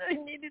 God, I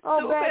need it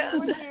so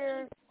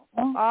bad.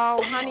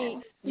 Oh, honey,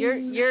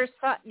 your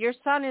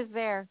son is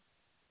there.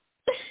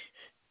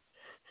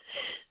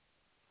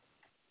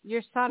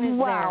 Your son is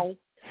there.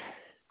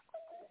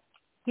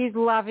 He's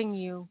loving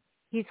you.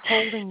 He's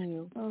holding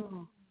you.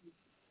 Oh.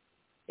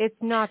 It's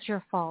not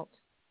your fault.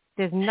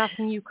 There's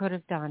nothing you could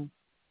have done.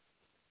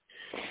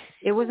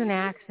 It was an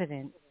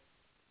accident.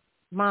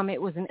 Mom,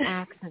 it was an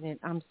accident.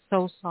 I'm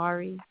so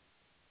sorry.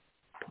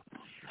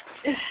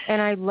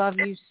 And I love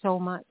you so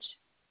much.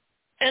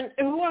 And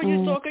who are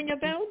you talking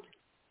about?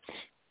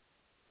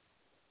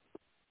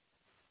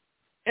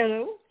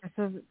 Hello?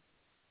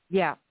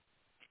 Yeah.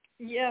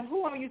 Yeah,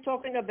 who are you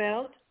talking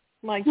about?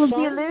 My son? Did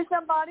you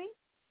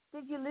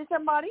lose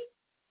somebody?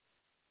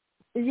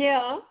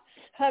 Yeah.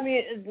 I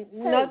mean,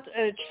 not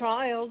a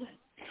child.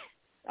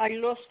 I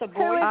lost a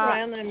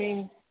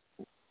boyfriend.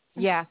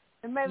 Yes.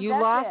 You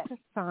lost a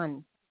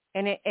son.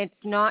 And it's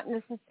not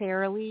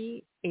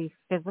necessarily a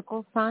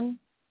physical son,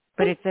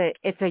 but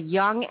it's a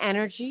young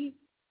energy.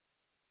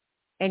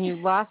 And you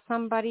lost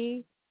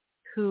somebody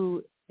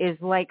who is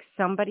like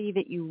somebody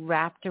that you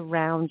wrapped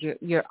around,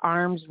 your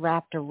arms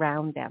wrapped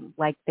around them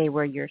like they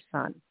were your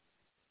son.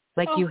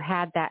 Like you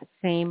had that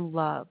same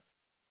love.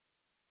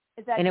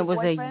 Is that and it was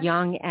boyfriend? A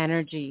young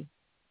energy.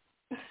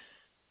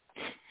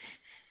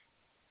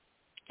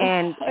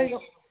 And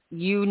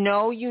you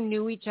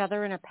knew each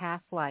other in a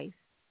past life.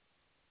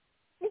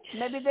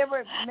 Maybe they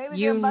were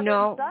mother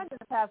and son in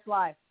a past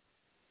life.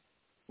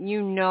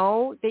 You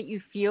know that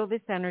you feel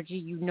this energy.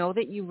 You know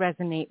that you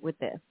resonate with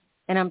this.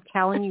 And I'm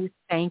telling you,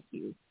 thank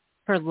you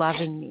for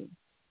loving me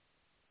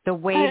the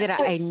way that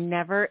I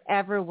never,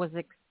 ever was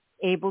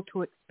able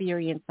to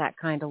experience that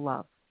kind of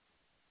love.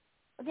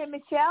 Okay,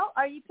 Michelle,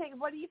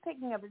 what are you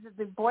picking up? Is it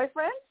the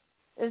boyfriend?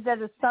 Is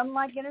that a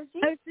son-like energy?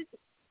 I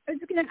was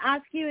just going to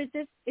ask you, is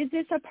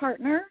this a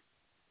partner?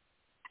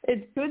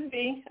 It could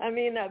be. I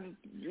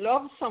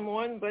loved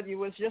someone, but he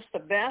was just a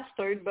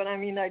bastard. But I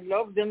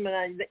loved him,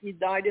 and he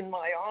died in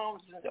my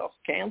arms of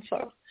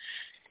cancer.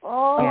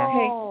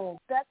 Oh,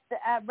 that's the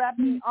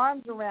wrapping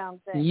arms around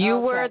thing. You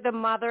were the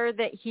mother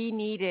that he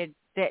needed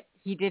that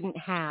he didn't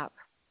have.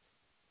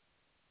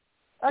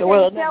 Okay,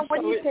 Michelle, what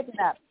are you picking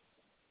up?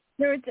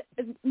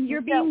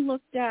 You're being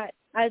looked at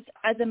as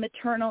a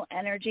maternal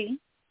energy,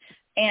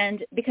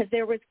 and because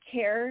there was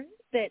care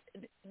that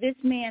this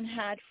man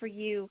had for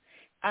you,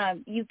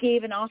 you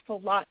gave an awful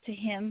lot to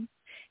him,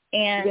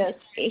 and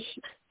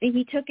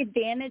he took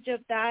advantage of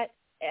that.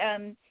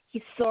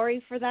 He's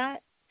sorry for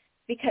that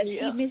because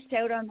he missed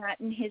out on that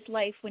in his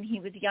life when he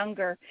was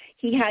younger.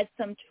 He had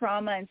some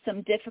trauma and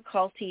some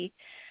difficulty.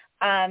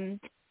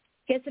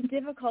 He had some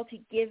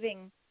difficulty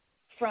giving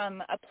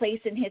from a place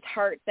in his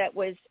heart that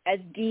was as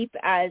deep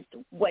as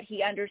what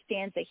he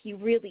understands that he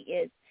really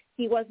is.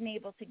 He wasn't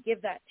able to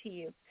give that to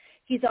you.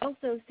 He's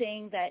also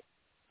saying that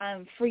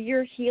for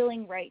your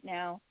healing right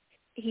now,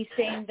 he's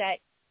saying that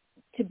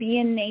to be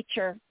in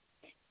nature,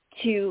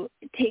 to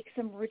take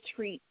some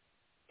retreat,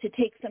 to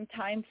take some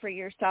time for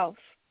yourself,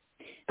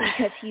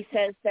 because he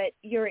says that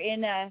you're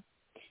in a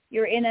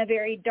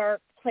very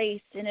dark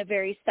place, in a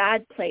very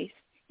sad place,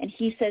 And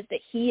he says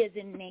that he is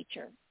in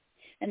nature,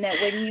 and that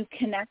when you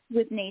connect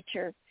with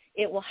nature,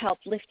 it will help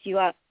lift you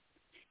up.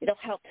 It'll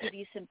help give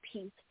you some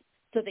peace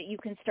so that you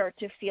can start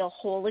to feel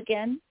whole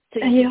again,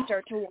 so you can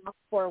start to walk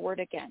forward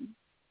again.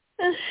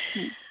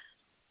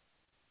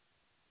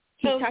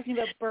 He's talking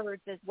about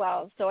birds as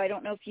well, so I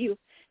don't know if you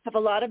have a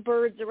lot of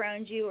birds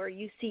around you or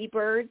you see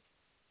birds,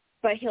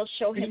 but he'll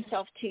show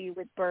himself to you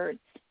with birds.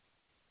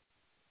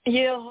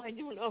 Yeah, I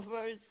do love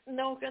birds.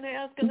 Now, can I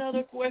ask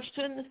another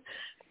question?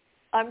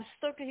 I'm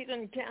stuck here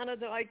in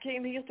Canada. I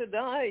came here to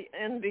die,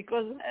 and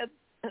because I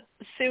had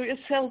serious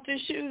health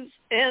issues,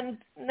 and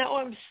now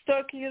I'm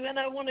stuck here, and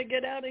I want to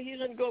get out of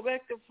here and go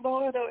back to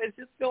Florida. Is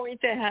this going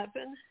to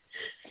happen?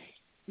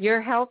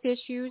 Your health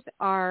issues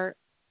are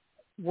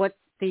what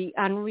the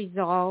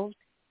unresolved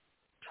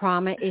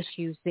trauma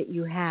issues that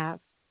you have,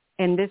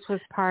 and this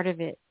was part of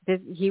it.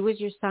 He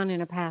was your son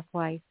in a past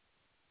life,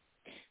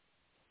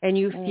 and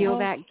you feel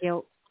that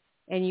guilt,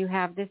 and you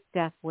have this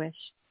death wish.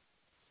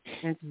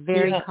 And it's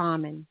very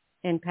common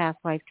in past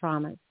life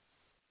traumas.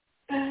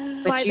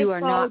 But you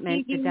are not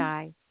meant to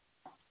die.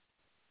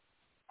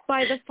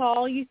 By the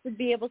fall, you should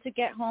be able to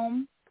get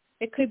home.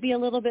 It could be a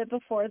little bit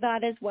before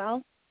that as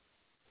well.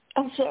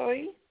 I'm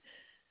sorry?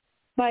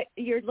 But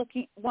you're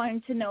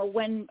wanting to know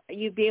when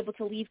you'd be able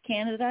to leave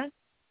Canada?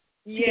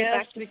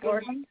 Yes,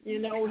 because,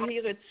 here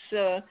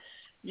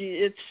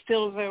it's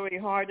still very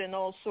hard, and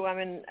also I'm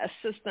in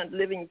assisted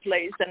living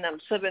place, and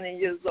I'm 70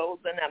 years old,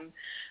 and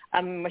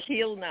I'm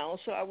healed now,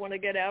 so I want to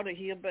get out of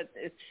here, but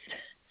it's,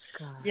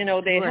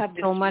 they have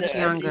this, so much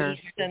younger.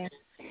 And,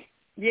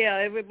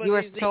 everybody. You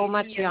are so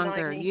much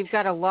younger. You've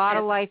got a lot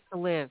of life to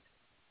live.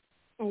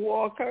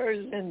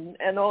 Walkers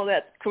and all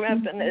that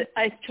crap, and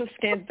I just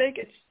can't take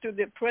it. It's too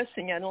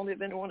depressing. I don't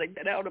even want to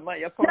get out of my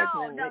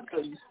apartment. No,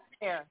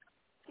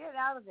 get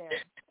out of there.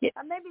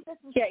 Maybe this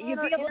is you'll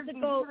be able to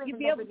go. You'll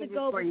be able to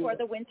go before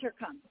the winter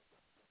comes.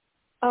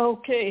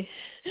 Okay.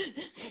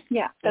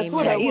 Yeah, that's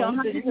what I want. You don't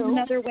have to do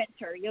another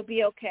winter. You'll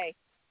be okay.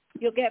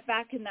 You'll get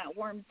back in that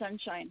warm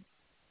sunshine.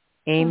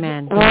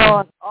 Amen. Oh,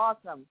 that's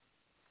awesome.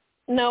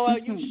 Now, are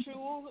you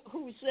sure?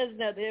 Who says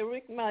that,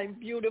 Eric? My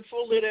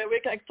beautiful little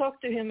Eric. I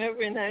talk to him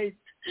every night.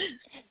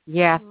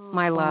 Yes,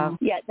 my love.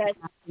 Yeah, that's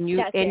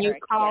Eric, you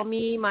call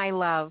me my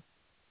love.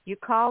 You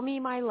call me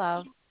my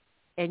love,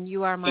 and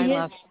you are my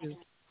love too.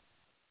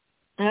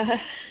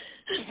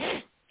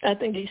 I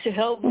think he should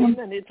help me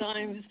many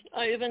times.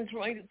 I even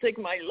tried to take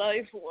my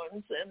life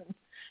once, and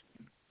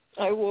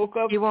I woke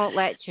up. He won't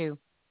let you.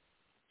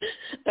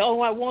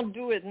 Oh, I won't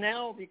do it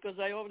now because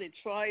I already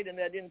tried and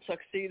I didn't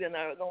succeed, and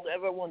I don't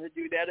ever want to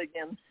do that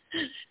again.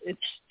 It's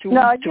too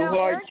hard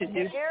to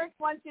do. Eric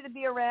wants you to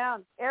be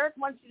around. And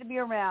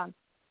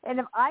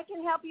if I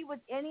can help you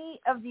with any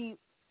of the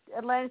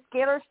Atlantic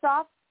Scalar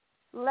stuff,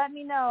 let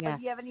me know.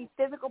 If you have any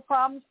physical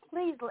problems,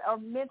 please, or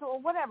mental or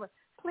whatever,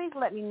 please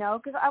let me know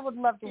because I would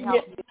love to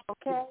help you.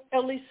 Okay.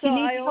 Elisa,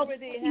 I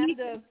already had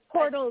the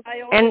portals.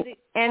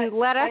 And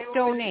let us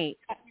donate.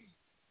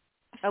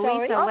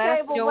 Elisa, let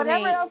us donate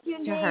whatever else you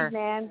need, her.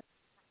 man.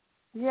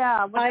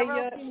 Yeah, whatever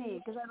else you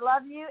need, because I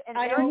love you, and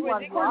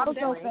Eric loves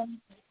you.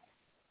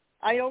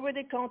 I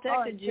already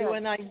contacted you,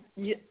 and I'm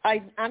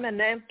an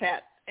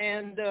empath,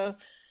 and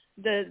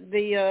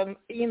the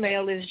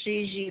email is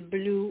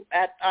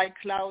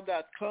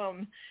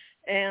ggblue@icloud.com,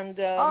 and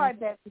all right,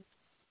 Betsy,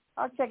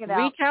 I'll check it out.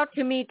 Reach out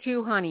to me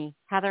too, honey.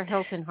 Heather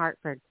Hilton,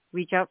 Hartford.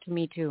 Reach out to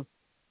me too.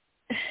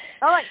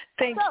 All right.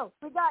 So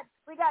we got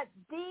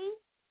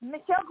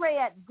Michelle Gray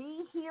at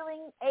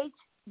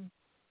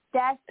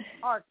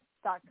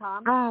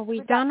thehealing-arts.com. Oh,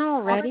 we've done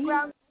already?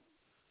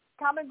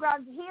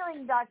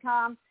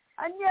 CommonGroundsHealing.com.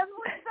 And yes,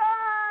 we're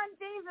done.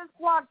 Jesus,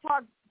 Blog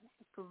Talk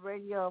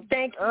Radio.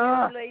 Thank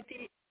you,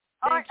 lady.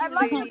 All right, I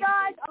love you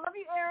guys. I love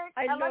you, Eric.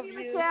 I love you,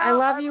 Michelle. I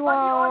love you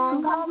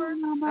all.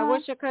 I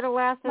wish it could have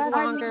lasted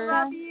longer.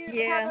 I love you,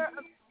 Heather.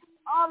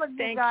 All of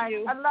you guys.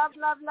 I love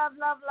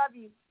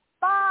you.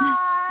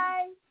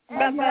 Bye.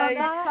 Bye-bye.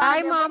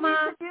 Bye,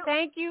 Mama.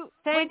 Thank you,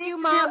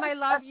 Mom. I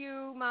love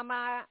you,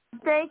 Mama.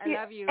 Thank you.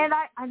 I love you. And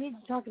I need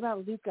to talk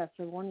about Luca,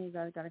 so one of you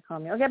guys got to call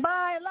me. Okay, bye.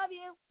 I love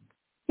you.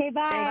 Okay,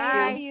 bye.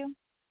 I love you.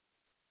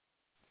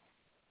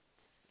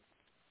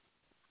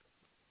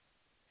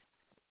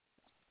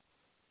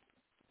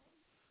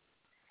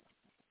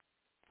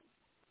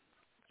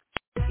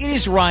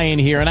 It is Ryan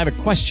here, and I have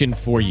a question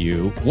for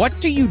you. What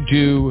do you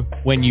do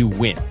when you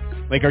win?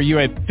 Like, are you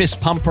a fist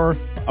pumper,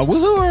 a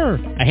woo-hooer,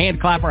 a hand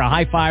clapper, a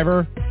high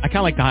fiver? I kind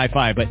of like the high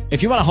five, but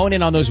if you want to hone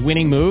in on those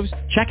winning moves,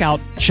 check out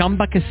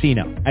Chumba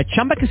Casino. At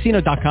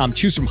ChumbaCasino.com,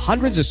 choose from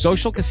hundreds of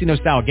social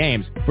casino-style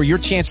games for your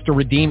chance to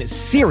redeem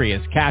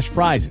serious cash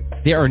prizes.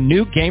 There are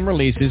new game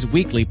releases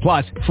weekly,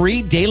 plus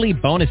free daily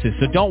bonuses,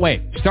 so don't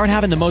wait. Start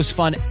having the most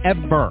fun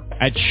ever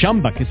at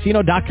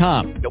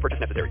ChumbaCasino.com. No purchase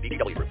necessary.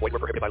 VGW. Void where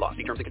prohibited by law.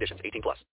 See terms and conditions. 18+.